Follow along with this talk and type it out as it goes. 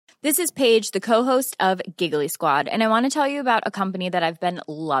This is Paige, the co-host of Giggly Squad, and I want to tell you about a company that I've been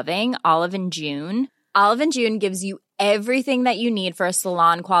loving, Olive & June. Olive & June gives you everything that you need for a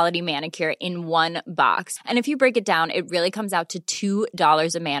salon-quality manicure in one box. And if you break it down, it really comes out to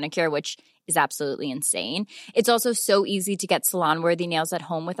 $2 a manicure, which is absolutely insane. It's also so easy to get salon-worthy nails at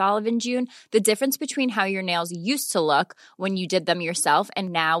home with Olive & June. The difference between how your nails used to look when you did them yourself and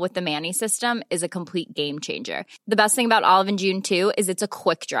now with the Mani system is a complete game changer. The best thing about Olive & June, too, is it's a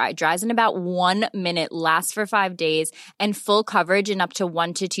quick dry. Dries in about 1 minute, lasts for 5 days, and full coverage in up to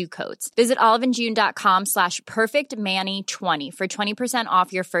 1 to 2 coats. Visit oliveandjune.com/perfectmani20 for 20%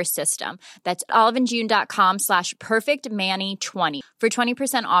 off your first system. That's oliveandjune.com/perfectmani20 for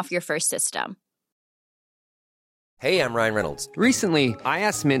 20% off your first system. Hey, I'm Ryan Reynolds. Recently, I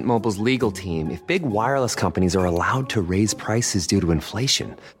asked Mint Mobile's legal team if big wireless companies are allowed to raise prices due to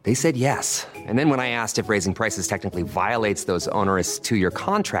inflation. They said yes. And then when I asked if raising prices technically violates those onerous 2-year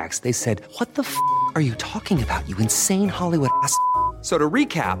contracts, they said, "What the f*** are you talking about, you insane Hollywood ass?" So to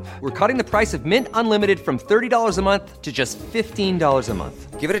recap, we're cutting the price of Mint Unlimited from $30 a month to just $15 a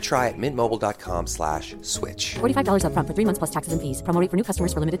month. Give it a try at mintmobile.com/switch. $45 up front for 3 months plus taxes and fees. Promo rate for new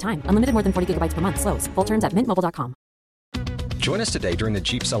customers for limited time. Unlimited more than 40 gigabytes per month. Slows full terms at mintmobile.com. Join us today during the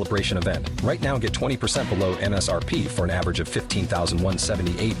Jeep Celebration event. Right now, get 20% below MSRP for an average of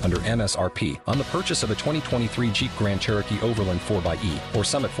 $15,178 under MSRP on the purchase of a 2023 Jeep Grand Cherokee Overland 4xE or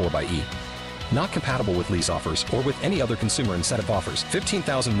Summit 4xE. Not compatible with lease offers or with any other consumer incentive offers.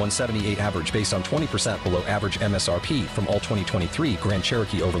 $15,178 average based on 20% below average MSRP from all 2023 Grand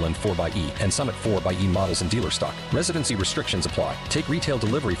Cherokee Overland 4xE and Summit 4xE models in dealer stock. Residency restrictions apply. Take retail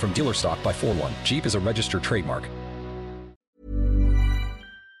delivery from dealer stock by 4/1. Jeep is a registered trademark.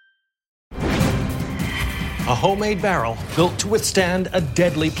 A homemade barrel built to withstand a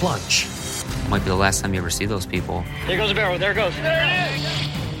deadly plunge. Might be the last time you ever see those people. There goes the barrel. There it goes. There it is.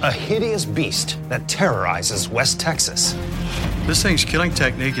 A hideous beast that terrorizes West Texas. This thing's killing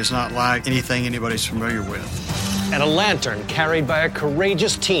technique is not like anything anybody's familiar with. And a lantern carried by a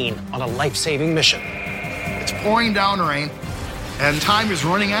courageous teen on a life-saving mission. It's pouring down rain, and time is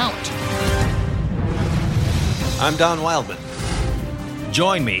running out. I'm Don Wildman.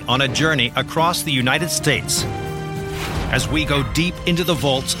 Join me on a journey across the United States as we go deep into the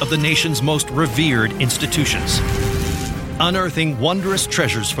vaults of the nation's most revered institutions, unearthing wondrous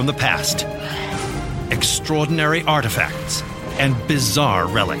treasures from the past, extraordinary artifacts, and bizarre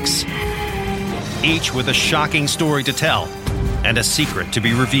relics, each with a shocking story to tell and a secret to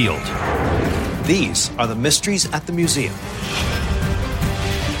be revealed. These are the mysteries at the museum.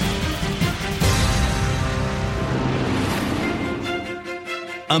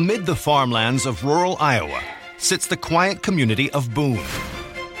 Amid the farmlands of rural Iowa sits the quiet community of Boone.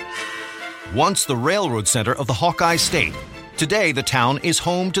 Once the railroad center of the Hawkeye State, today the town is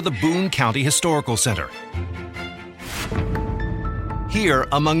home to the Boone County Historical Center. Here,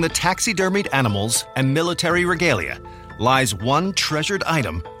 among the taxidermied animals and military regalia, lies one treasured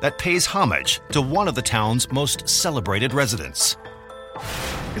item that pays homage to one of the town's most celebrated residents.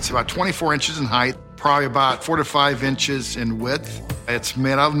 It's about 24 inches in height, probably about 4 to 5 inches in width. It's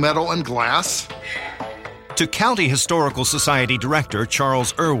made of metal and glass. To County Historical Society Director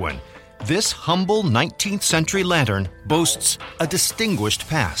Charles Irwin, this humble 19th century lantern boasts a distinguished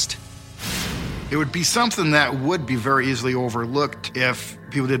past. It would be something that would be very easily overlooked if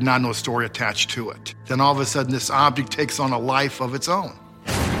people did not know a story attached to it. Then all of a sudden, this object takes on a life of its own.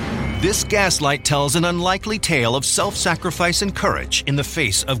 This gaslight tells an unlikely tale of self-sacrifice and courage in the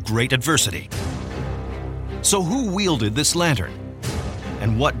face of great adversity. So who wielded this lantern?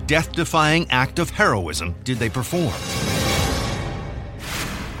 And what death-defying act of heroism did they perform?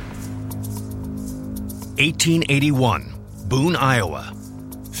 1881, Boone, Iowa.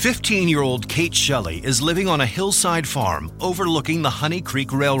 15-year-old Kate Shelley is living on a hillside farm overlooking the Honey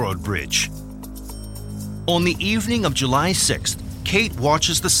Creek Railroad Bridge. On the evening of July 6th, Kate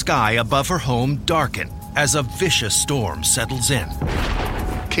watches the sky above her home darken as a vicious storm settles in.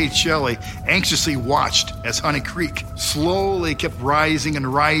 Kate Shelley anxiously watched as Honey Creek slowly kept rising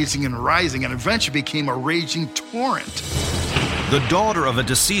and rising and rising and eventually became a raging torrent. The daughter of a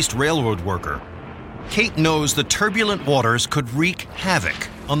deceased railroad worker, Kate knows the turbulent waters could wreak havoc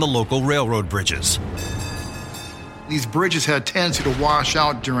on the local railroad bridges. These bridges had a tendency to wash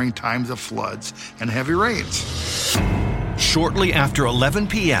out during times of floods and heavy rains. Shortly after 11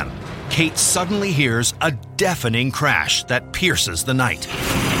 p.m., Kate suddenly hears a deafening crash that pierces the night.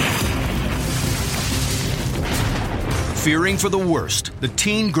 Fearing for the worst, the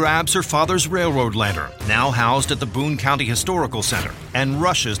teen grabs her father's railroad lantern, now housed at the Boone County Historical Center, and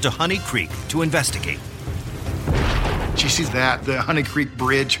rushes to Honey Creek to investigate. She sees that the Honey Creek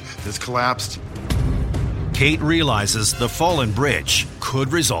Bridge has collapsed. Kate realizes the fallen bridge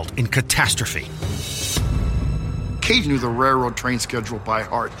could result in catastrophe. Kate knew the railroad train schedule by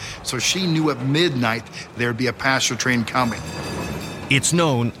heart, so she knew at midnight there'd be a passenger train coming. It's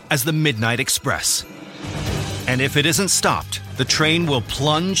known as the Midnight Express. And if it isn't stopped, the train will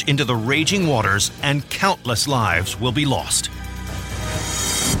plunge into the raging waters and countless lives will be lost.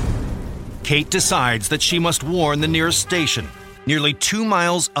 Kate decides that she must warn the nearest station, nearly 2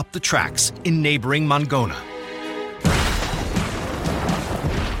 miles up the tracks in neighboring Montgona.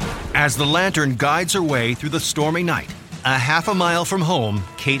 As the lantern guides her way through the stormy night, a half a mile from home,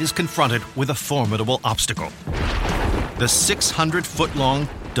 Kate is confronted with a formidable obstacle: the 600-foot-long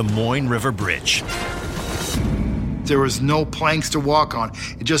Des Moines River Bridge. There was no planks to walk on.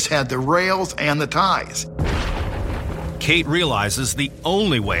 It just had the rails and the ties. Kate realizes the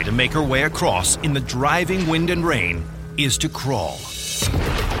only way to make her way across in the driving wind and rain is to crawl.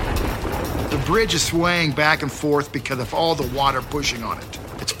 The bridge is swaying back and forth because of all the water pushing on it.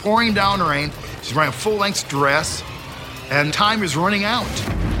 It's pouring down rain. She's wearing a full-length dress, and time is running out.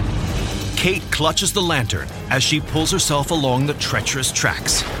 Kate clutches the lantern as she pulls herself along the treacherous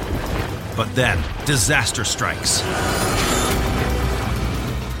tracks. But then, disaster strikes.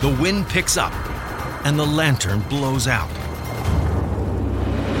 The wind picks up, and the lantern blows out.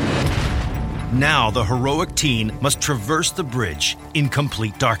 Now the heroic teen must traverse the bridge in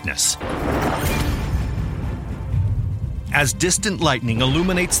complete darkness. As distant lightning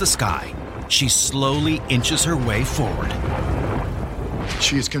illuminates the sky, she slowly inches her way forward.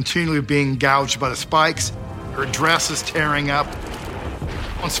 She is continually being gouged by the spikes. Her dress is tearing up.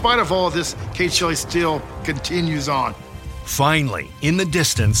 In spite of all of this, Kate Shelley still continues on. Finally, in the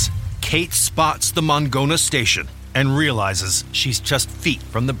distance, Kate spots the Montgona station and realizes she's just feet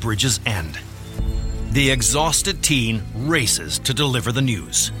from the bridge's end. The exhausted teen races to deliver the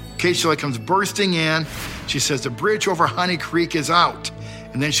news. Kate Shelley comes bursting in. She says the bridge over Honey Creek is out,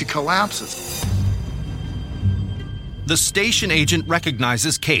 and then she collapses. The station agent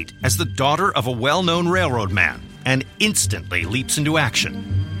recognizes Kate as the daughter of a well-known railroad man and instantly leaps into action.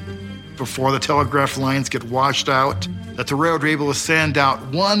 Before the telegraph lines get washed out, that the railroad were able to send out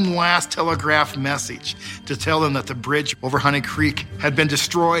one last telegraph message to tell them that the bridge over Honey Creek had been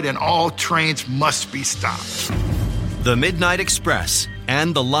destroyed and all trains must be stopped. The Midnight Express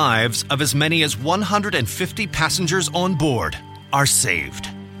and the lives of as many as 150 passengers on board are saved.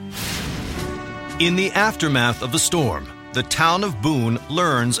 In the aftermath of the storm, the town of Boone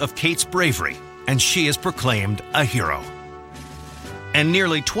learns of Kate's bravery, and she is proclaimed a hero. And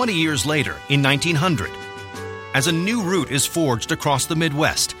nearly 20 years later, in 1900, as a new route is forged across the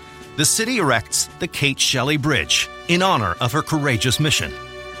Midwest, the city erects the Kate Shelley Bridge in honor of her courageous mission.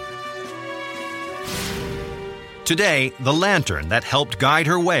 Today, the lantern that helped guide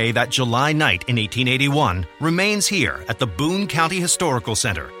her way that July night in 1881 remains here at the Boone County Historical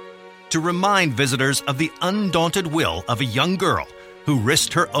Center to remind visitors of the undaunted will of a young girl who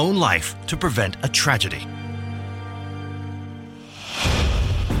risked her own life to prevent a tragedy.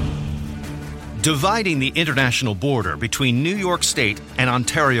 Dividing the international border between New York State and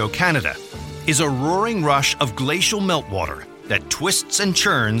Ontario, Canada, is a roaring rush of glacial meltwater that twists and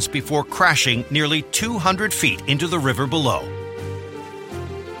churns before crashing nearly 200 feet into the river below.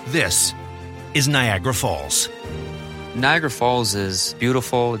 This is Niagara Falls. Niagara Falls is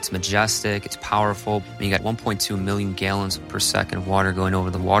beautiful, it's majestic, it's powerful. You got 1.2 million gallons per second of water going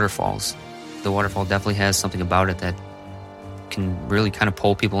over the waterfalls. The waterfall definitely has something about it that can really kind of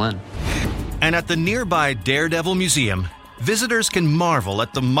pull people in. And at the nearby Daredevil Museum, visitors can marvel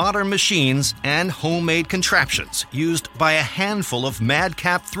at the modern machines and homemade contraptions used by a handful of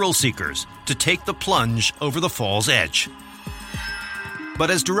madcap thrill-seekers to take the plunge over the fall's edge. But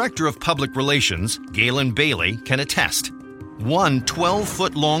as Director of Public Relations, Galen Bailey can attest, one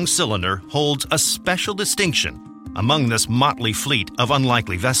 12-foot-long cylinder holds a special distinction among this motley fleet of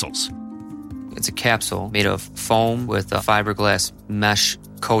unlikely vessels. It's a capsule made of foam with a fiberglass mesh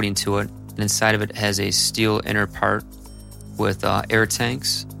coating to it. And inside of it has a steel inner part with air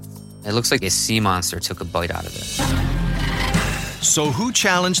tanks. It looks like a sea monster took a bite out of it. So who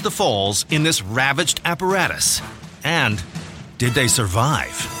challenged the falls in this ravaged apparatus? And did they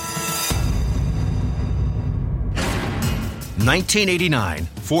survive? 1989,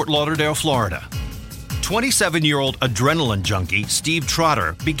 Fort Lauderdale, Florida. 27-year-old adrenaline junkie Steve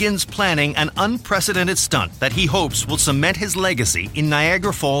Trotter begins planning an unprecedented stunt that he hopes will cement his legacy in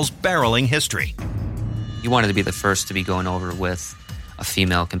Niagara Falls barreling history. He wanted to be the first to be going over with a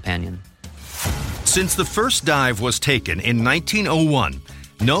female companion. Since the first dive was taken in 1901,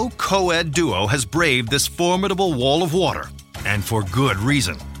 No co-ed duo has braved this formidable wall of water, and for good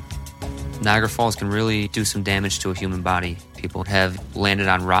reason. Niagara Falls can really do some damage to a human body. People have landed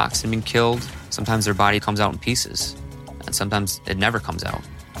on rocks and been killed. Sometimes their body comes out in pieces, and sometimes it never comes out.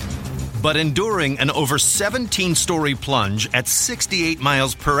 But enduring an over 17-story plunge at 68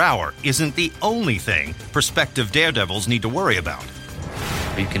 miles per hour isn't the only thing prospective daredevils need to worry about.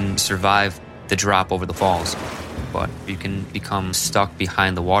 You can survive the drop over the falls, but you can become stuck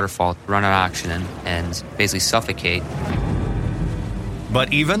behind the waterfall, run out of oxygen, and basically suffocate.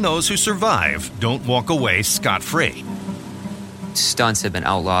 But even those who survive don't walk away scot-free. Stunts have been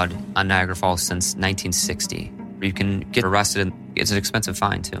outlawed on Niagara Falls since 1960. You can get arrested, and it's an expensive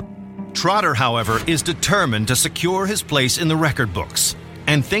fine, too. Trotter, however, is determined to secure his place in the record books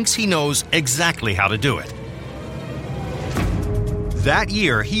and thinks he knows exactly how to do it. That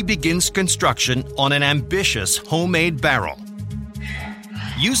year, he begins construction on an ambitious homemade barrel.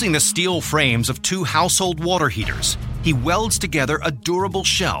 Using the steel frames of 2 household water heaters, he welds together a durable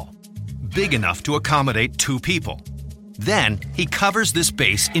shell, big enough to accommodate 2 people. Then, he covers this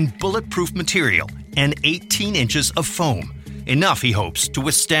base in bulletproof material and 18 inches of foam, enough, he hopes, to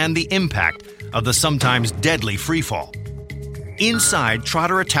withstand the impact of the sometimes deadly freefall. Inside,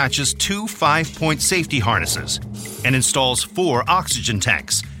 Trotter attaches 2 5-point safety harnesses and installs 4 oxygen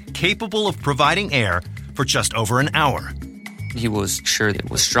tanks, capable of providing air for just over an hour. He was sure that it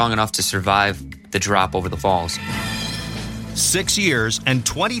was strong enough to survive the drop over the falls. 6 years and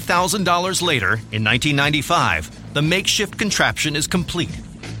 $20,000 later, in 1995, the makeshift contraption is complete.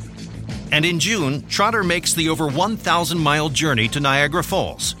 And in June, Trotter makes the over 1,000-mile journey to Niagara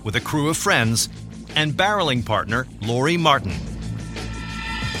Falls with a crew of friends and barreling partner Lori Martin.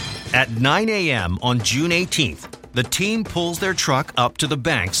 At 9 a.m. on June 18th, the team pulls their truck up to the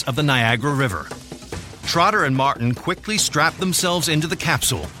banks of the Niagara River. Trotter and Martin quickly strap themselves into the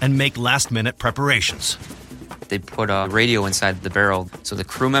capsule and make last-minute preparations. They put a radio inside the barrel so the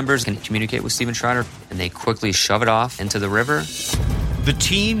crew members can communicate with Steven Trotter, and they quickly shove it off into the river. The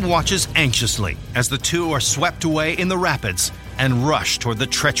team watches anxiously as the 2 are swept away in the rapids and rush toward the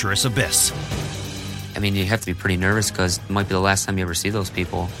treacherous abyss. I mean, you have to be pretty nervous because it might be the last time you ever see those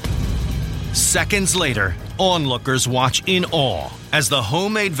people. Seconds later, onlookers watch in awe as the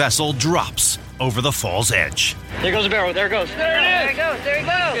homemade vessel drops over the fall's edge. There goes the barrel. There it goes. There it is. There it goes. There it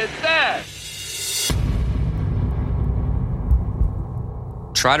goes. It's that.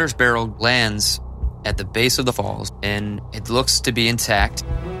 Trotter's barrel lands at the base of the falls, and it looks to be intact.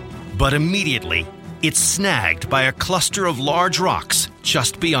 But immediately, it's snagged by a cluster of large rocks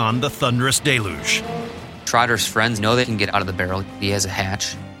just beyond the thunderous deluge. Trotter's friends know they can get out of the barrel. He has a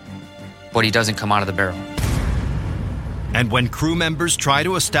hatch, but he doesn't come out of the barrel. And when crew members try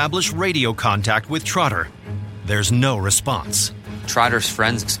to establish radio contact with Trotter, there's no response. Trotter's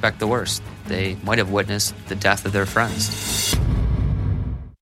friends expect the worst. They might have witnessed the death of their friends.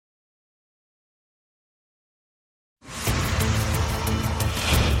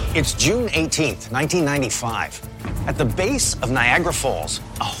 It's June 18th, 1995. At the base of Niagara Falls,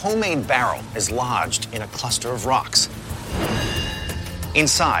 a homemade barrel is lodged in a cluster of rocks.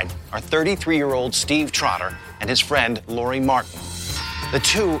 Inside are 33-year-old Steve Trotter and his friend Lori Martin. The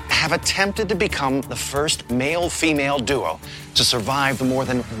 2 have attempted to become the first male-female duo to survive the more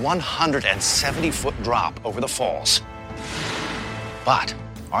than 170-foot drop over the falls. But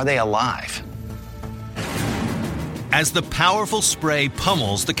are they alive? As the powerful spray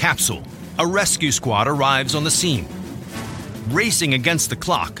pummels the capsule, a rescue squad arrives on the scene. Racing against the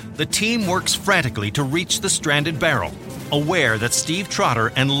clock, the team works frantically to reach the stranded barrel, aware that Steve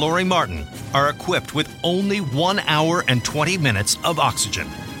Trotter and Lori Martin are equipped with only 1 hour and 20 minutes of oxygen.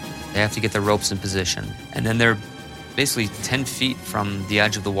 They have to get the ropes in position, and then they're basically 10 feet from the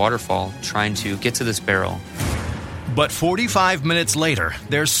edge of the waterfall trying to get to this barrel. But 45 minutes later,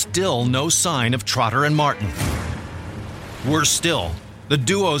 there's still no sign of Trotter and Martin. Worse still, the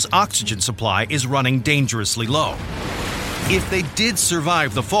duo's oxygen supply is running dangerously low. If they did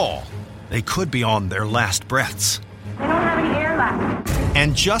survive the fall, they could be on their last breaths. They don't have any air left.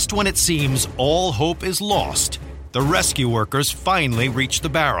 And just when it seems all hope is lost, the rescue workers finally reach the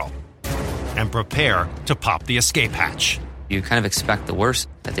barrel and prepare to pop the escape hatch. You kind of expect the worst,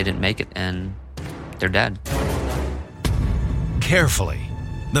 that they didn't make it, and they're dead. Carefully,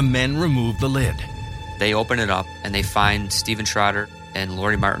 the men remove the lid. They open it up, and they find Steven Trotter and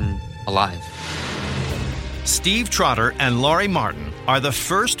Lori Martin alive. Steve Trotter and Lori Martin are the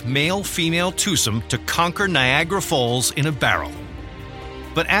first male-female twosome to conquer Niagara Falls in a barrel.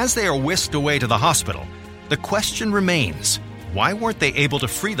 But as they are whisked away to the hospital, the question remains, why weren't they able to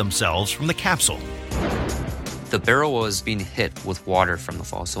free themselves from the capsule? The barrel was being hit with water from the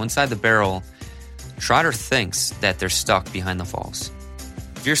falls. So inside the barrel, Trotter thinks that they're stuck behind the falls.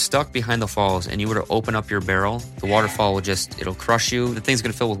 If you're stuck behind the falls and you were to open up your barrel, the waterfall will it'll crush you. The thing's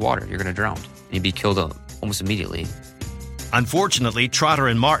going to fill with water. You're going to drown. And you'd be killed almost immediately. Unfortunately, Trotter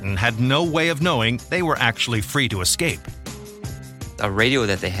and Martin had no way of knowing they were actually free to escape. A radio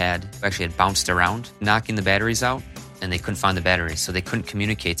that they had actually had bounced around, knocking the batteries out, and they couldn't find the batteries, so they couldn't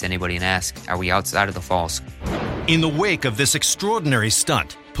communicate to anybody and ask, are we outside of the falls? In the wake of this extraordinary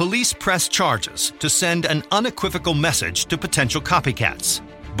stunt, police press charges to send an unequivocal message to potential copycats.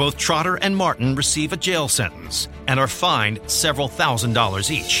 Both Trotter and Martin receive a jail sentence and are fined several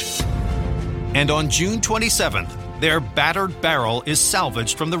 $1,000s each. And on June 27th, their battered barrel is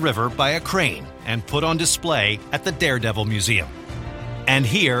salvaged from the river by a crane and put on display at the Daredevil Museum. And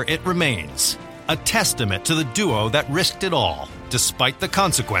here it remains, a testament to the duo that risked it all, despite the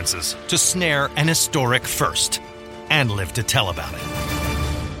consequences, to snare an historic first and live to tell about it.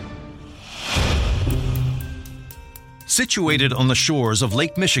 Situated on the shores of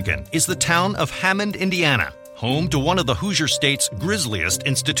Lake Michigan is the town of Hammond, Indiana, home to one of the Hoosier State's grisliest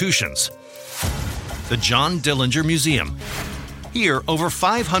institutions, the John Dillinger Museum. Here, over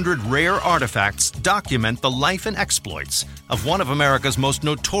 500 rare artifacts document the life and exploits of one of America's most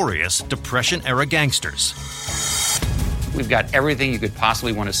notorious Depression-era gangsters. We've got everything you could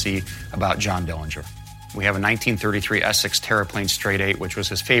possibly want to see about John Dillinger. We have a 1933 Essex Terraplane Straight 8, which was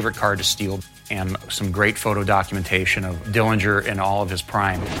his favorite car to steal, and some great photo documentation of Dillinger in all of his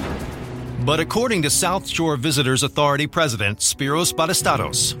prime. But according to South Shore Visitors Authority President Spiros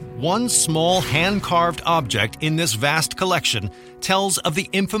Batistatos, one small hand-carved object in this vast collection tells of the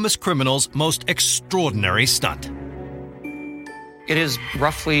infamous criminal's most extraordinary stunt. It is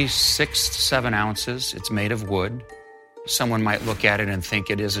roughly 6 to 7 ounces. It's made of wood. Someone might look at it and think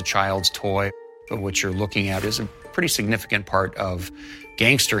it is a child's toy, but what you're looking at is a pretty significant part of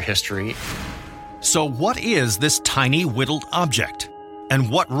gangster history. So what is this tiny whittled object? And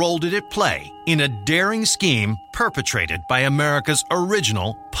what role did it play in a daring scheme perpetrated by America's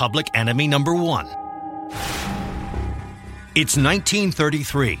original public enemy number one? It's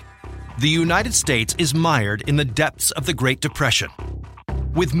 1933. The United States is mired in the depths of the Great Depression.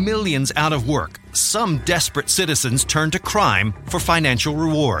 With millions out of work, some desperate citizens turn to crime for financial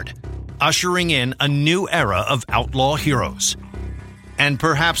reward, ushering in a new era of outlaw heroes. And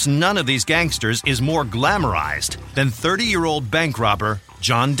perhaps none of these gangsters is more glamorized than 30-year-old bank robber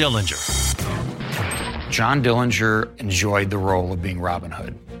John Dillinger. John Dillinger enjoyed the role of being Robin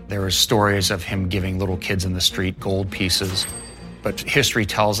Hood. There are stories of him giving little kids in the street gold pieces, but history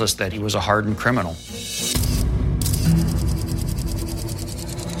tells us that he was a hardened criminal.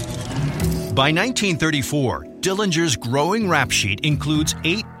 By 1934, Dillinger's growing rap sheet includes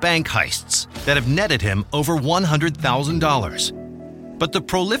 8 bank heists that have netted him over $100,000. But the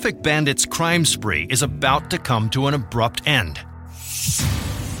prolific bandit's crime spree is about to come to an abrupt end.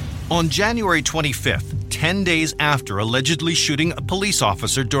 On January 25th, 10 days after allegedly shooting a police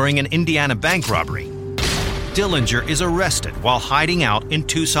officer during an Indiana bank robbery, Dillinger is arrested while hiding out in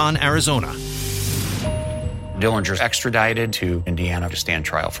Tucson, Arizona. Dillinger's extradited to Indiana to stand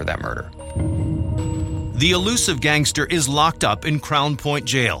trial for that murder. The elusive gangster is locked up in Crown Point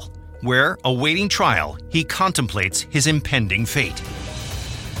Jail, where, awaiting trial, he contemplates his impending fate.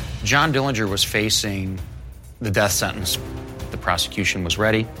 John Dillinger was facing the death sentence. The prosecution was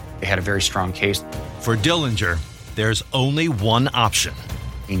ready. They had a very strong case. For Dillinger, there's only one option.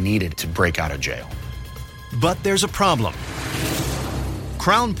 He needed to break out of jail. But there's a problem.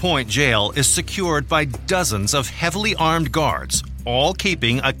 Crown Point Jail is secured by dozens of heavily armed guards, all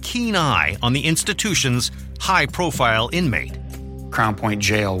keeping a keen eye on the institution's high-profile inmate. Crown Point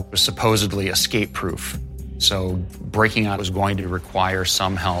Jail was supposedly escape-proof, so breaking out was going to require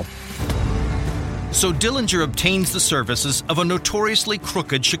some help. So Dillinger obtains the services of a notoriously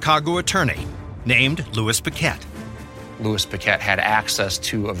crooked Chicago attorney named Louis Paquette. Louis Paquette had access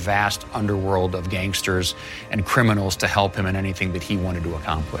to a vast underworld of gangsters and criminals to help him in anything that he wanted to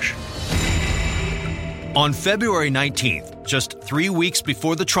accomplish. On February 19th, just 3 weeks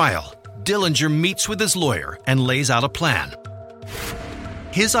before the trial, Dillinger meets with his lawyer and lays out a plan.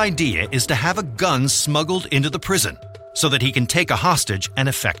 His idea is to have a gun smuggled into the prison so that he can take a hostage and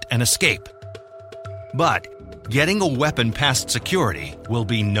effect an escape. But getting a weapon past security will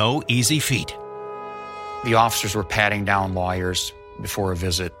be no easy feat. The officers were patting down lawyers before a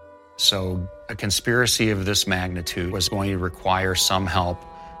visit, so a conspiracy of this magnitude was going to require some help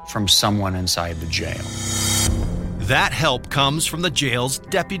from someone inside the jail. That help comes from the jail's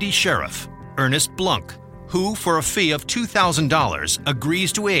deputy sheriff, Ernest Blunk, who, for a fee of $2,000,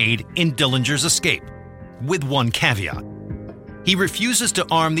 agrees to aid in Dillinger's escape. with one caveat. He refuses to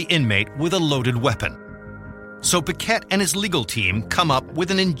arm the inmate with a loaded weapon. So Paquette and his legal team come up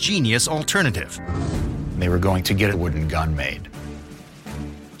with an ingenious alternative. They were going to get a wooden gun made.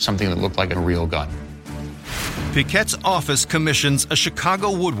 Something that looked like a real gun. Paquette's office commissions a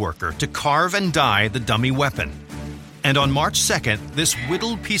Chicago woodworker to carve and die the dummy weapon. And on March 2nd, this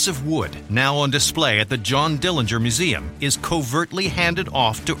whittled piece of wood, now on display at the John Dillinger Museum, is covertly handed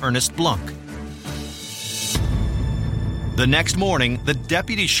off to Ernest Blunk. The next morning, the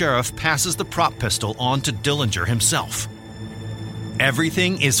deputy sheriff passes the prop pistol on to Dillinger himself.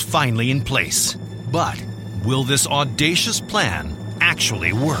 Everything is finally in place. But will this audacious plan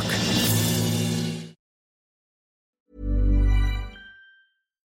actually work?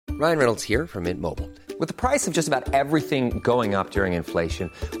 Ryan Reynolds here from Mint Mobile. With the price of just about everything going up during inflation,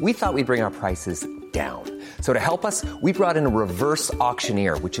 we thought we'd bring our prices down. So to help us, we brought in a reverse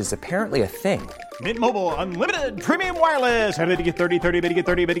auctioneer, which is apparently a thing. Mint Mobile Unlimited Premium Wireless. How to get 30, 30, bit to get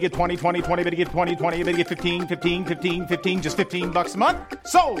 30, bit to get 20, 20, 20, bit to get 20, 20, bit to get 15, 15, 15, 15, just $15 a month?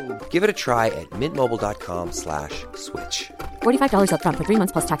 Sold! Give it a try at mintmobile.com/switch. $45 up front for 3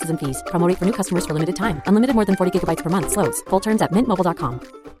 months plus taxes and fees. Promo rate for new customers for limited time. Unlimited more than 40 gigabytes per month. Slows full terms at mintmobile.com.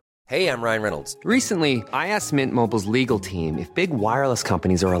 Hey, I'm Ryan Reynolds. Recently, I asked Mint Mobile's legal team if big wireless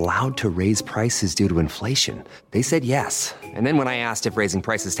companies are allowed to raise prices due to inflation. They said yes. And then when I asked if raising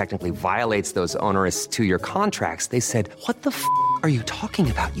prices technically violates those onerous 2-year contracts, they said, "What the f*** are you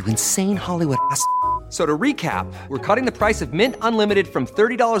talking about, you insane Hollywood ass?" So to recap, we're cutting the price of Mint Unlimited from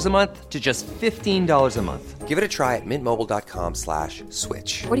 $30 a month to just $15 a month. Give it a try at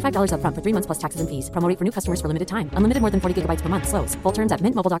mintmobile.com/switch. $45 up front for 3 months plus taxes and fees. Promo rate for new customers for limited time. Unlimited more than 40 gigabytes per month. Slows full terms at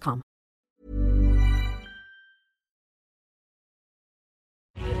mintmobile.com.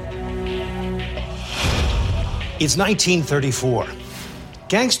 It's 1934.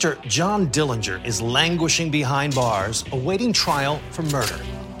 Gangster John Dillinger is languishing behind bars, awaiting trial for murder.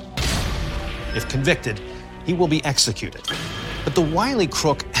 If convicted, he will be executed. But the wily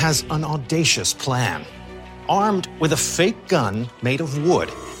crook has an audacious plan. Armed with a fake gun made of wood,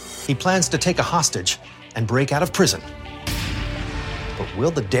 he plans to take a hostage and break out of prison. But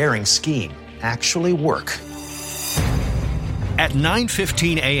will the daring scheme actually work? At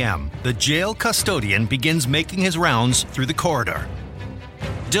 9:15 a.m., the jail custodian begins making his rounds through the corridor.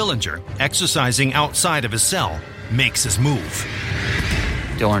 Dillinger, exercising outside of his cell, makes his move.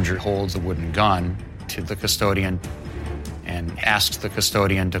 Dillinger holds the wooden gun to the custodian and asks the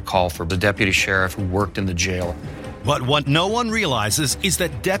custodian to call for the deputy sheriff who worked in the jail. But what no one realizes is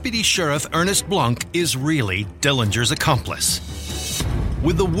that Deputy Sheriff Ernest Blunk is really Dillinger's accomplice.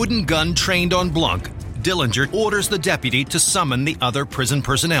 With the wooden gun trained on Blunk, Dillinger orders the deputy to summon the other prison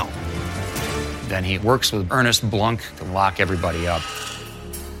personnel. Then he works with Ernest Blunk to lock everybody up.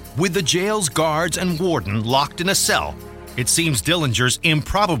 With the jail's guards and warden locked in a cell, it seems Dillinger's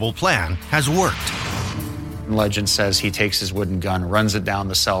improbable plan has worked. Legend says he takes his wooden gun, runs it down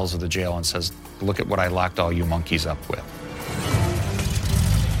the cells of the jail, and says, "Look at what I locked all you monkeys up with."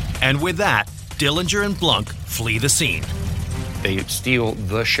 And with that, Dillinger and Blunk flee the scene. They steal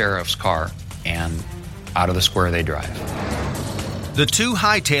the sheriff's car, and out of the square they drive. The two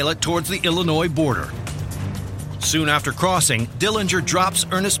hightail it towards the Illinois border. Soon after crossing, Dillinger drops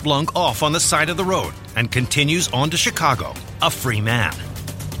Ernest Blunk off on the side of the road and continues on to Chicago, a free man.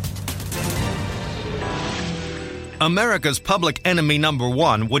 America's public enemy number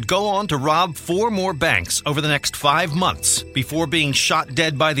one would go on to rob 4 more banks over the next 5 months before being shot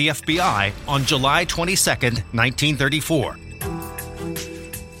dead by the FBI on July 22nd, 1934.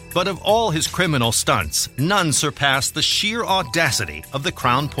 But of all his criminal stunts, none surpassed the sheer audacity of the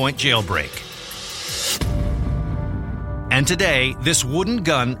Crown Point jailbreak. And today, this wooden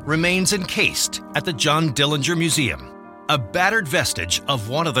gun remains encased at the John Dillinger Museum, a battered vestige of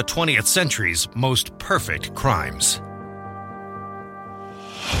one of the 20th century's most perfect crimes.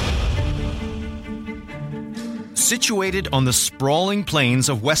 Situated on the sprawling plains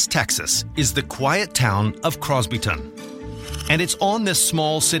of West Texas is the quiet town of Crosbyton. And it's on this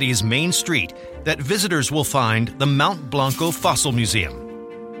small city's main street that visitors will find the Mount Blanco Fossil Museum.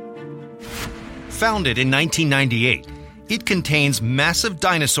 Founded in 1998, it contains massive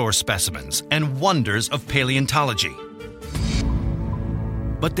dinosaur specimens and wonders of paleontology.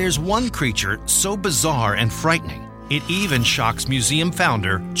 But there's one creature so bizarre and frightening, it even shocks museum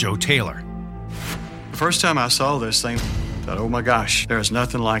founder Joe Taylor. The first time I saw this thing, I thought, oh my gosh, there's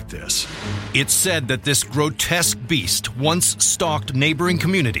nothing like this. It's said that this grotesque beast once stalked neighboring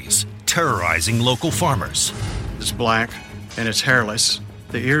communities, terrorizing local farmers. It's black and it's hairless.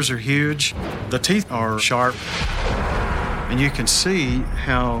 The ears are huge. The teeth are sharp. And you can see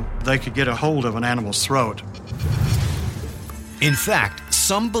how they could get a hold of an animal's throat. In fact,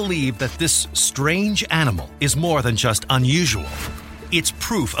 some believe that this strange animal is more than just unusual. It's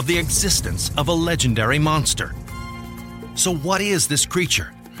proof of the existence of a legendary monster. So what is this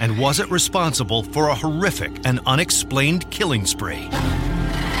creature, and was it responsible for a horrific and unexplained killing spree?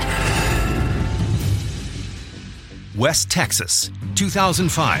 West Texas,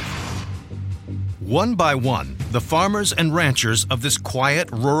 2005. One by one, the farmers and ranchers of this quiet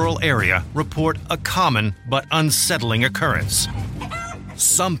rural area report a common but unsettling occurrence.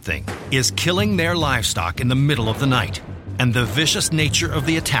 Something is killing their livestock in the middle of the night, and the vicious nature of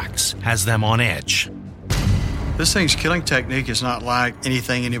the attacks has them on edge. This thing's killing technique is not like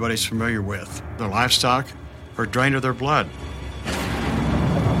anything anybody's familiar with. Their livestock are drained of their blood.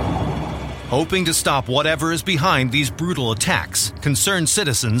 Hoping to stop whatever is behind these brutal attacks, concerned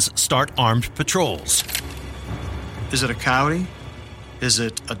citizens start armed patrols. Is it a coyote? Is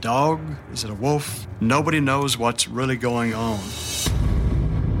it a dog? Is it a wolf? Nobody knows what's really going on.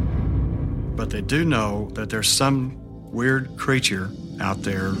 But they do know that there's some weird creature out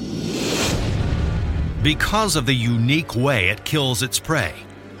there. Because of the unique way it kills its prey,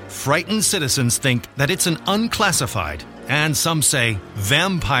 frightened citizens think that it's an unclassified, and some say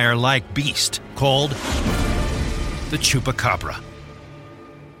vampire-like beast called the chupacabra.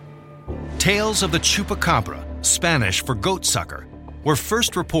 Tales of the chupacabra, Spanish for goat sucker, were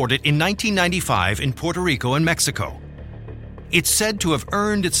first reported in 1995 in Puerto Rico and Mexico. It's said to have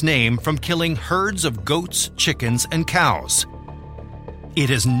earned its name from killing herds of goats, chickens, and cows. It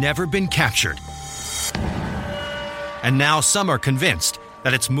has never been captured. And now some are convinced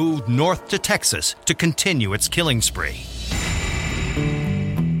that it's moved north to Texas to continue its killing spree.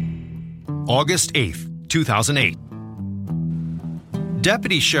 August 8th, 2008.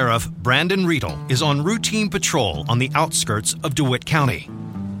 Deputy Sheriff Brandon Riedel is on routine patrol on the outskirts of DeWitt County.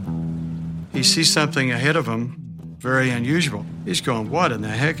 He sees something ahead of him, very unusual. He's going, what in the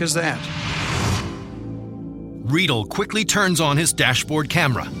heck is that? Riedel quickly turns on his dashboard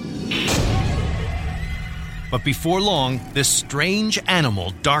camera. But before long, this strange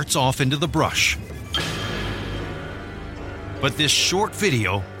animal darts off into the brush. But this short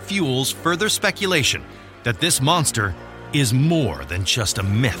video fuels further speculation that this monster is more than just a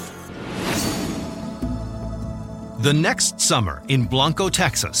myth. The next summer in Blanco,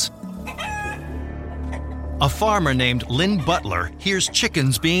 Texas, a farmer named Lynn Butler hears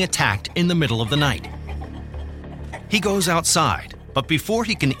chickens being attacked in the middle of the night. He goes outside, but before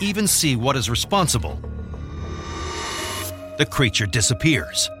he can even see what is responsible, the creature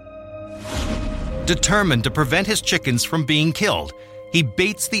disappears. Determined to prevent his chickens from being killed, he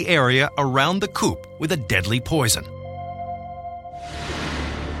baits the area around the coop with a deadly poison.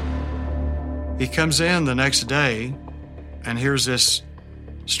 He comes in the next day and hears this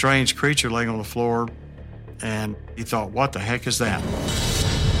strange creature laying on the floor, and he thought, what the heck is that?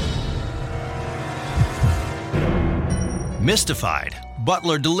 Mystified,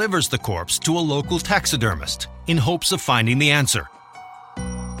 Butler delivers the corpse to a local taxidermist in hopes of finding the answer.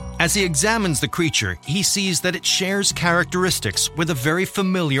 As he examines the creature, he sees that it shares characteristics with a very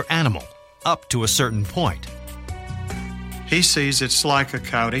familiar animal, up to a certain point. He sees it's like a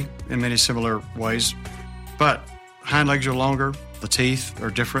coyote in many similar ways, but hind legs are longer, the teeth are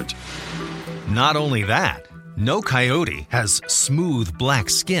different. Not only that, no coyote has smooth black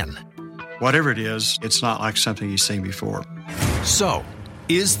skin. Whatever it is, it's not like something you've seen before. So,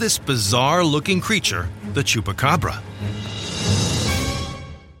 is this bizarre-looking creature the chupacabra?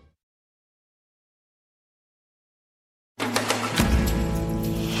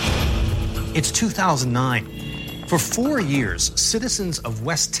 It's 2009. For 4 years, citizens of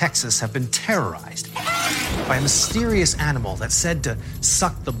West Texas have been terrorized by a mysterious animal that's said to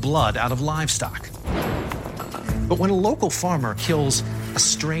suck the blood out of livestock. But when a local farmer kills a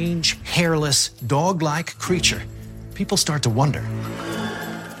strange, hairless, dog-like creature, people start to wonder,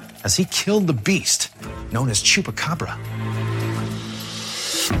 has he killed the beast known as chupacabra?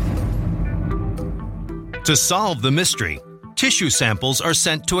 To solve the mystery, tissue samples are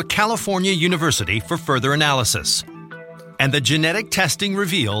sent to a California university for further analysis. And the genetic testing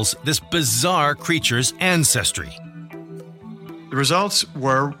reveals this bizarre creature's ancestry. The results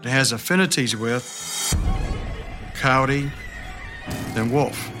were it has affinities with coyote and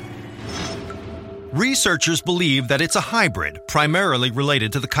wolf. Researchers believe that it's a hybrid, primarily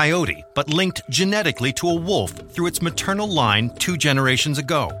related to the coyote, but linked genetically to a wolf through its maternal line 2 generations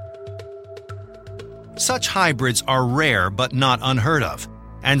ago. Such hybrids are rare but not unheard of,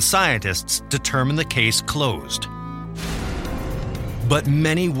 and scientists determine the case closed. But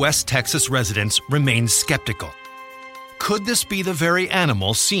many West Texas residents remain skeptical. could this be the very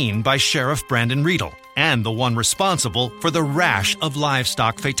animal seen by Sheriff Brandon Riedel and the one responsible for the rash of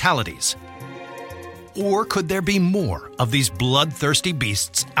livestock fatalities? Or could there be more of these bloodthirsty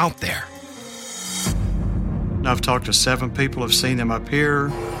beasts out there? I've talked to 7 people who've seen them up here.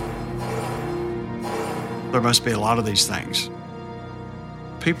 There must be a lot of these things.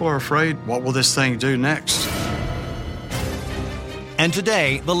 People are afraid, what will this thing do next? And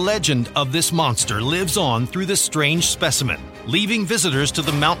today, the legend of this monster lives on through this strange specimen, leaving visitors to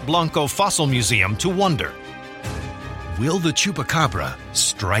the Mount Blanco Fossil Museum to wonder, will the chupacabra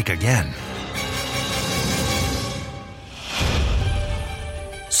strike again?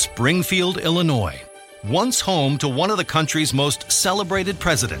 Springfield, Illinois, once home to one of the country's most celebrated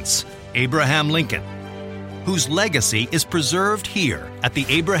presidents, Abraham Lincoln, whose legacy is preserved here at the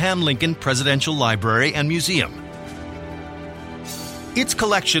Abraham Lincoln Presidential Library and Museum. Its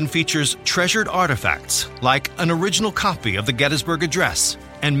collection features treasured artifacts like an original copy of the Gettysburg Address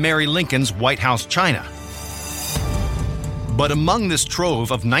and Mary Lincoln's White House china. But among this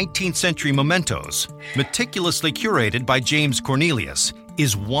trove of 19th century mementos, meticulously curated by James Cornelius,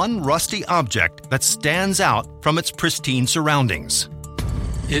 is one rusty object that stands out from its pristine surroundings.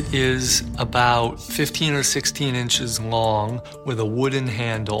 It is about 15 or 16 inches long with a wooden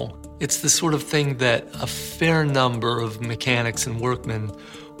handle. It's the sort of thing that a fair number of mechanics and workmen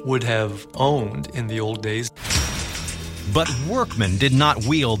would have owned in the old days. But workmen did not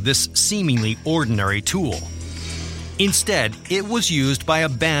wield this seemingly ordinary tool. Instead, it was used by a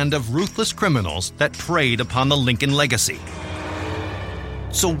band of ruthless criminals that preyed upon the Lincoln legacy.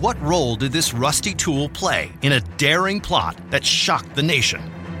 So what role did this rusty tool play in a daring plot that shocked the nation?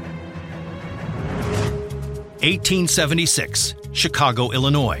 1876, Chicago,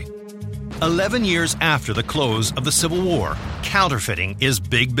 Illinois. 11 years after the close of the Civil War, counterfeiting is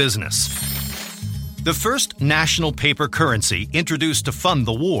big business. The first national paper currency introduced to fund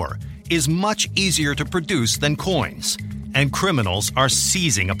the war is much easier to produce than coins, and criminals are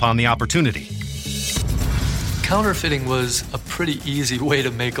seizing upon the opportunity. Counterfeiting was a pretty easy way to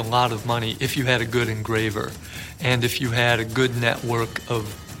make a lot of money if you had a good engraver and if you had a good network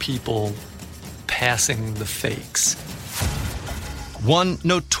of people passing the fakes. One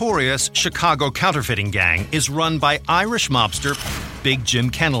notorious Chicago counterfeiting gang is run by Irish mobster Big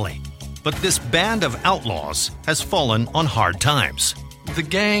Jim Kennelly. But this band of outlaws has fallen on hard times. The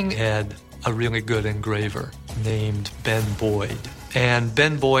gang had a really good engraver named Ben Boyd. And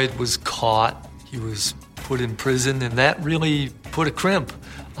Ben Boyd was caught. He was put in prison, and that really put a crimp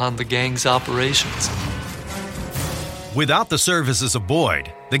on the gang's operations. Without the services of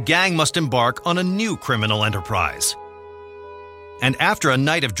Boyd, the gang must embark on a new criminal enterprise. And after a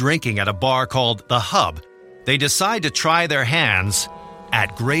night of drinking at a bar called The Hub, they decide to try their hands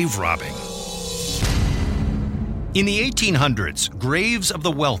at grave robbing. In the 1800s, graves of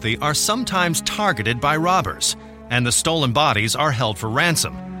the wealthy are sometimes targeted by robbers, and the stolen bodies are held for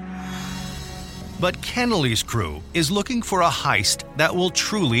ransom. But Kennelly's crew is looking for a heist that will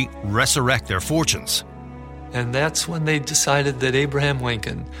truly resurrect their fortunes. And that's when they decided that Abraham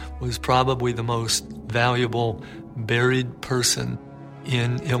Lincoln was probably the most valuable buried person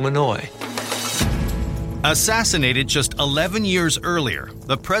in Illinois. Assassinated just 11 years earlier,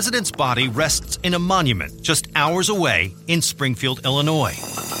 the president's body rests in a monument just hours away in Springfield, Illinois.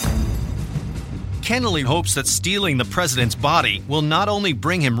 Kennelly hopes that stealing the president's body will not only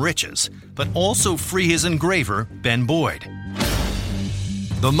bring him riches, but also free his engraver, Ben Boyd.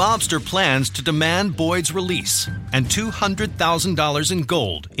 The mobster plans to demand Boyd's release and $200,000 in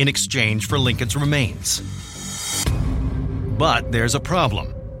gold in exchange for Lincoln's remains. But there's a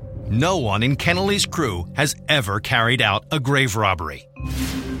problem. No one in Kennelly's crew has ever carried out a grave robbery.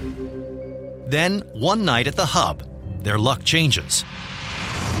 Then, one night at the Hub, their luck changes.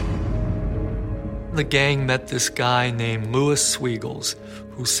 The gang met this guy named Louis Sweegles,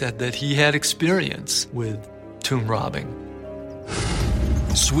 who said that he had experience with tomb robbing.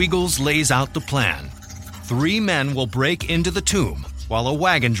 Sweegles lays out the plan. 3 men will break into the tomb while a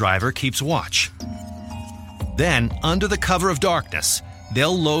wagon driver keeps watch. Then, under the cover of darkness,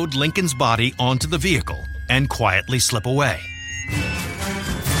 they'll load Lincoln's body onto the vehicle and quietly slip away.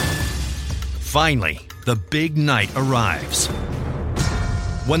 Finally, the big night arrives.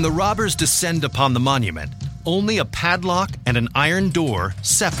 When the robbers descend upon the monument, only a padlock and an iron door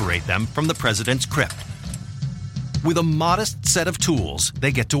separate them from the president's crypt. With a modest set of tools,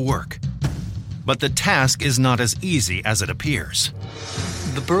 they get to work. But the task is not as easy as it appears.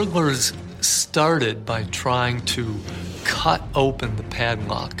 The burglars started by trying to cut open the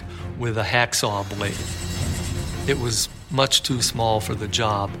padlock with a hacksaw blade. It was much too small for the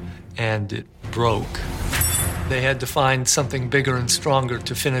job, and it broke. They had to find something bigger and stronger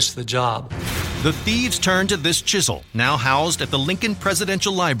to finish the job. The thieves turned to this chisel, now housed at the Lincoln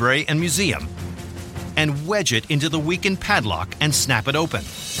Presidential Library and Museum, and wedge it into the weakened padlock and snap it open.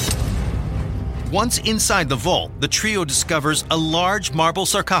 Once inside the vault, the trio discovers a large marble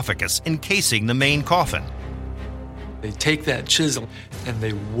sarcophagus encasing the main coffin. They take that chisel and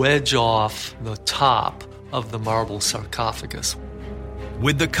they wedge off the top of the marble sarcophagus.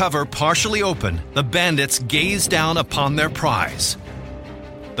 With the cover partially open, the bandits gaze down upon their prize,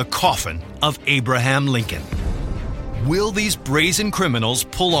 the coffin of Abraham Lincoln. Will these brazen criminals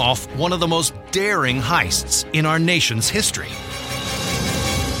pull off one of the most daring heists in our nation's history?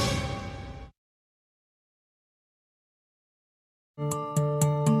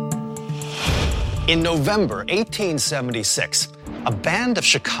 In November 1876, a band of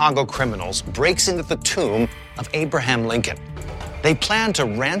Chicago criminals breaks into the tomb of Abraham Lincoln. They plan to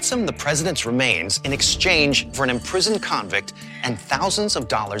ransom the president's remains in exchange for an imprisoned convict and thousands of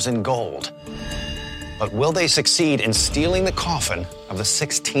dollars in gold. But will they succeed in stealing the coffin of the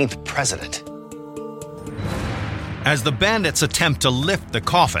 16th president? As the bandits attempt to lift the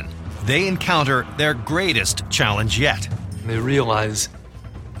coffin, they encounter their greatest challenge yet. They realize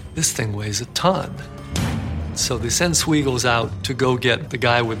this thing weighs a ton. So they send Sweegles out to go get the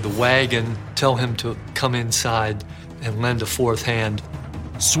guy with the wagon, tell him to come inside and lend a fourth hand.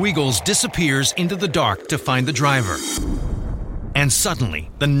 Sweegles disappears into the dark to find the driver. And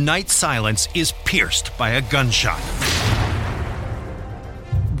suddenly, the night silence is pierced by a gunshot.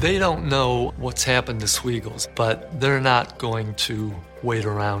 They don't know what's happened to Sweegles, but they're not going to wait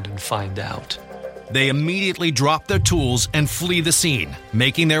around and find out. They immediately drop their tools and flee the scene,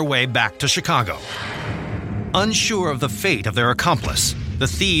 making their way back to Chicago. Unsure of the fate of their accomplice, the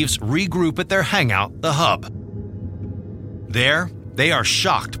thieves regroup at their hangout, the Hub. There, they are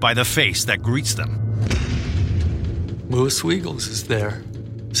shocked by the face that greets them. Louis Sweegles is there.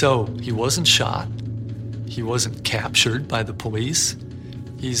 So he wasn't shot. He wasn't captured by the police.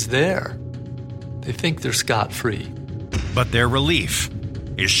 He's there. They think they're scot-free. But their relief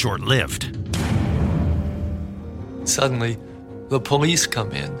is short-lived. Suddenly, the police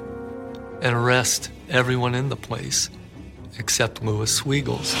come in and arrest everyone in the place except Louis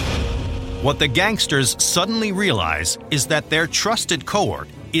Sweegles. What the gangsters suddenly realize is that their trusted cohort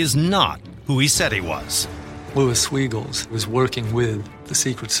is not who he said he was. Louis Sweegles was working with the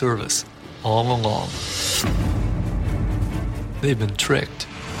Secret Service all along. They've been tricked.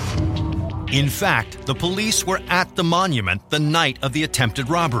 In fact, the police were at the monument the night of the attempted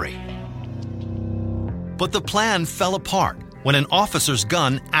robbery. But the plan fell apart when an officer's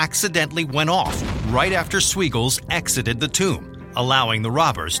gun accidentally went off right after Sweegles exited the tomb, allowing the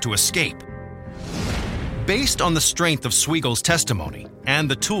robbers to escape. Based on the strength of Sweegles' testimony and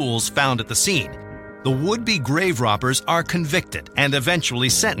the tools found at the scene, the would-be grave robbers are convicted and eventually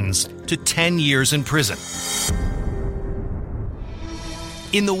sentenced to 10 years in prison.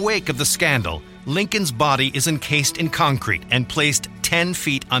 In the wake of the scandal, Lincoln's body is encased in concrete and placed 10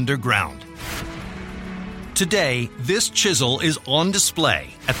 feet underground. Today, this chisel is on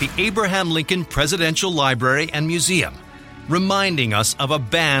display at the Abraham Lincoln Presidential Library and Museum, reminding us of a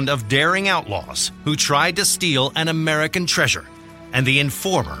band of daring outlaws who tried to steal an American treasure and the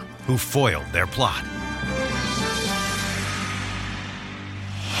informer who foiled their plot.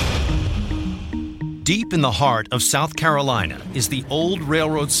 Deep in the heart of South Carolina is the old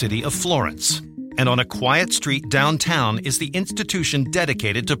railroad city of Florence, and on a quiet street downtown is the institution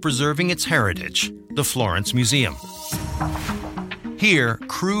dedicated to preserving its heritage, the Florence Museum. Here,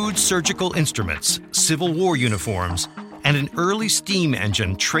 crude surgical instruments, Civil War uniforms, and an early steam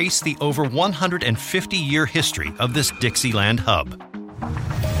engine trace the over 150-year history of this Dixieland hub.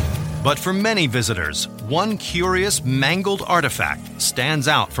 But for many visitors, one curious, mangled artifact stands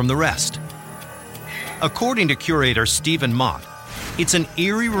out from the rest. According to curator Stephen Mott, it's an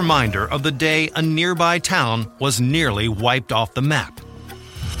eerie reminder of the day a nearby town was nearly wiped off the map.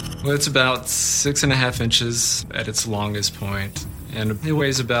 Well, it's about 6.5 inches at its longest point, and it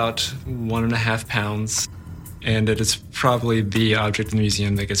weighs about 1.5 pounds, and it is probably the object in the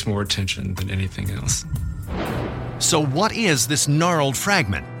museum that gets more attention than anything else. So what is this gnarled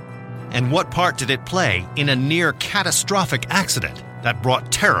fragment? And what part did it play in a near catastrophic accident that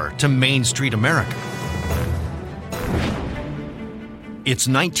brought terror to Main Street America? It's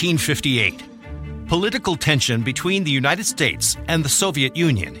 1958. Political tension between the United States and the Soviet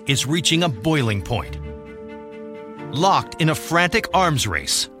Union is reaching a boiling point. Locked in a frantic arms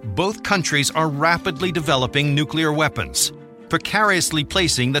race, both countries are rapidly developing nuclear weapons, precariously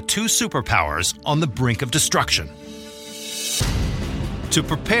placing the two superpowers on the brink of destruction. To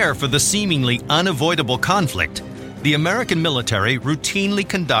prepare for the seemingly unavoidable conflict, the American military routinely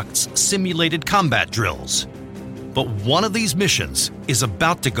conducts simulated combat drills. But one of these missions is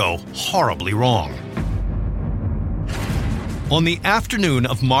about to go horribly wrong. On the afternoon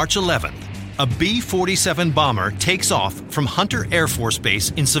of March 11th, a B-47 bomber takes off from Hunter Air Force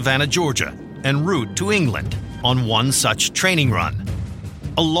Base in Savannah, Georgia, en route to England on one such training run.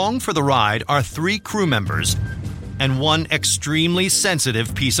 Along for the ride are 3 crew members and one extremely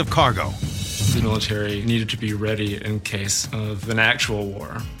sensitive piece of cargo. The military needed to be ready in case of an actual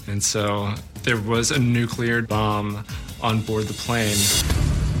war. And so there was a nuclear bomb on board the plane.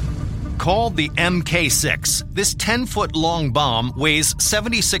 Called the MK6, this 10-foot-long bomb weighs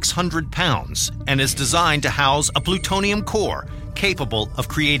 7,600 pounds and is designed to house a plutonium core capable of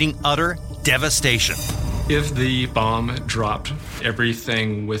creating utter devastation. If the bomb dropped,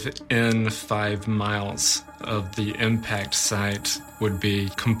 everything within 5 miles of the impact site would be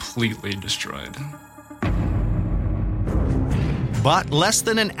completely destroyed. But less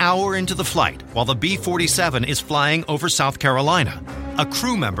than an hour into the flight, while the B-47 is flying over South Carolina, a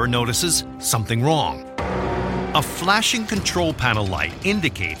crew member notices something wrong. A flashing control panel light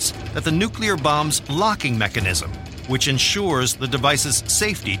indicates that the nuclear bomb's locking mechanism, which ensures the device's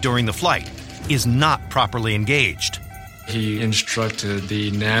safety during the flight, is not properly engaged. He instructed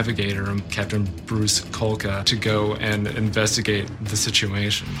the navigator, Captain Bruce Kolka, to go and investigate the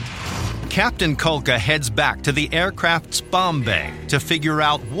situation. Captain Kolka heads back to the aircraft's bomb bay to figure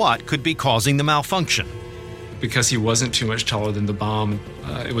out what could be causing the malfunction. Because he wasn't too much taller than the bomb,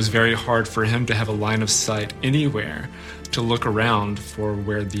 it was very hard for him to have a line of sight anywhere to look around for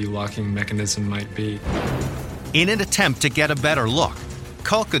where the locking mechanism might be. In an attempt to get a better look,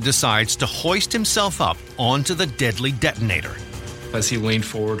 Kolka decides to hoist himself up onto the deadly detonator. As he leaned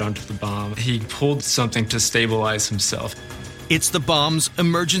forward onto the bomb, he pulled something to stabilize himself. It's the bomb's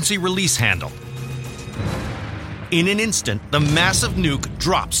emergency release handle. In an instant, the massive nuke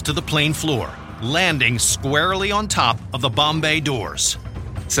drops to the plane floor, landing squarely on top of the bomb bay doors.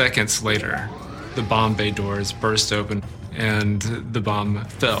 Seconds later, the bomb bay doors burst open and the bomb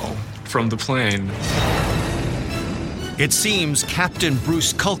fell from the plane. It seems Captain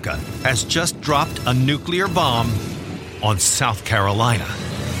Bruce Kolka has just dropped a nuclear bomb on South Carolina.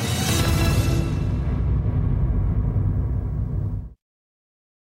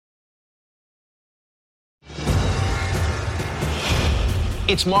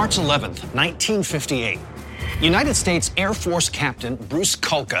 It's March 11th, 1958. United States Air Force Captain Bruce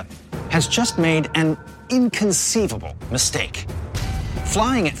Kolka has just made an inconceivable mistake.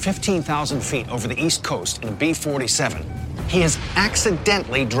 Flying at 15,000 feet over the East Coast in a B-47, he has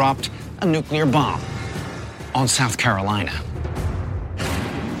accidentally dropped a nuclear bomb on South Carolina.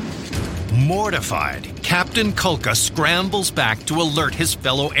 Mortified, Captain Kolka scrambles back to alert his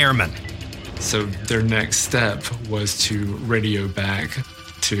fellow airmen. So their next step was to radio back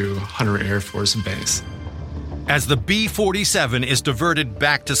to Hunter Air Force Base. As the B-47 is diverted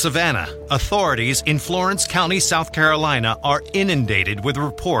back to Savannah, authorities in Florence County, South Carolina are inundated with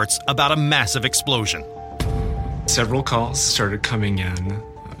reports about a massive explosion. Several calls started coming in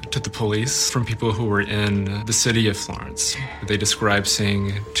to the police from people who were in the city of Florence. They described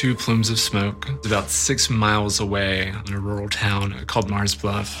seeing 2 plumes of smoke about 6 miles away in a rural town called Mars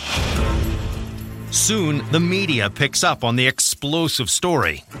Bluff. Soon, the media picks up on the explosive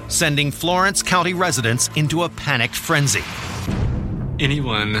story, sending Florence County residents into a panicked frenzy.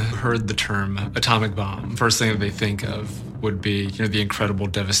 Anyone heard the term atomic bomb, first thing that they think of would be the incredible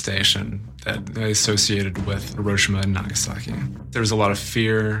devastation that they associated with Hiroshima and Nagasaki. There was a lot of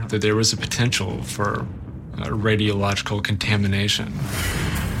fear that there was a potential for radiological contamination.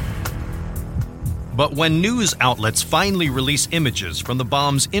 But when news outlets finally release images from the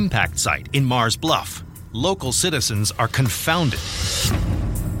bomb's impact site in Mars Bluff, local citizens are confounded.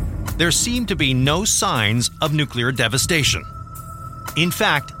 There seem to be no signs of nuclear devastation. In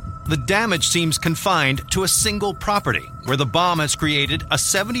fact, the damage seems confined to a single property where the bomb has created a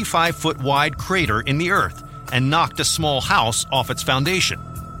 75-foot wide crater in the earth and knocked a small house off its foundation.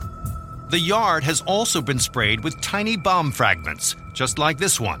 The yard has also been sprayed with tiny bomb fragments, just like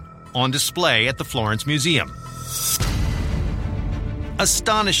this one, on display at the Florence Museum.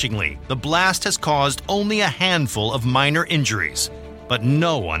 Astonishingly, the blast has caused only a handful of minor injuries, but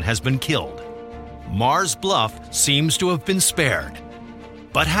no one has been killed. Mars Bluff seems to have been spared.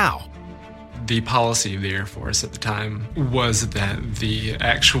 But how? The policy of the Air Force at the time was that the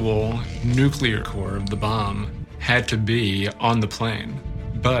actual nuclear core of the bomb had to be on the plane,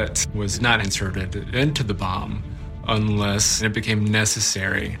 but was not inserted into the bomb unless it became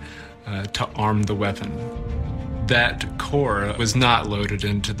necessary to arm the weapon. that core was not loaded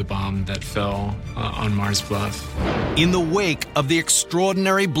into the bomb that fell on Mars Bluff. In the wake of the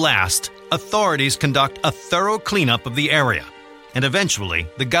extraordinary blast, authorities conduct a thorough cleanup of the area, and eventually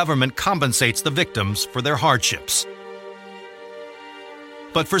the government compensates the victims for their hardships.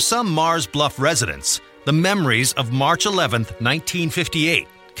 But for some Mars Bluff residents, the memories of March 11th, 1958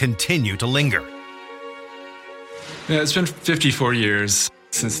 continue to linger. Yeah, it's been 54 years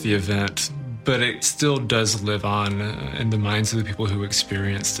since the event, but it still does live on in the minds of the people who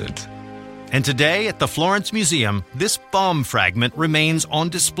experienced it. And today at the Florence Museum, this bomb fragment remains on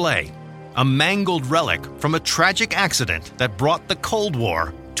display, a mangled relic from a tragic accident that brought the Cold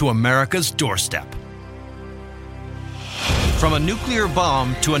War to America's doorstep. From a nuclear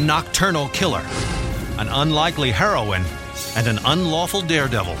bomb to a nocturnal killer, an unlikely heroine, and an unlawful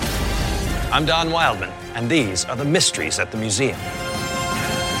daredevil. I'm Don Wildman, and these are the mysteries at the museum.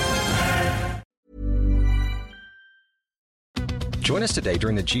 Join us today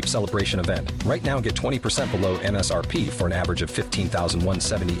during the Jeep Celebration event. Right now, get 20% below MSRP for an average of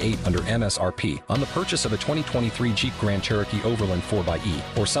 $15,178 under MSRP on the purchase of a 2023 Jeep Grand Cherokee Overland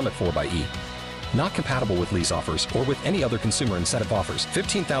 4xE or Summit 4xE. Not compatible with lease offers or with any other consumer incentive offers.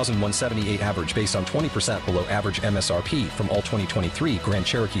 $15,178 average based on 20% below average MSRP from all 2023 Grand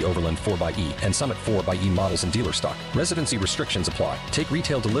Cherokee Overland 4xE and Summit 4xE models in dealer stock. Residency restrictions apply. Take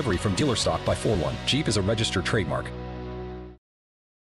retail delivery from dealer stock by 4/1. Jeep is a registered trademark.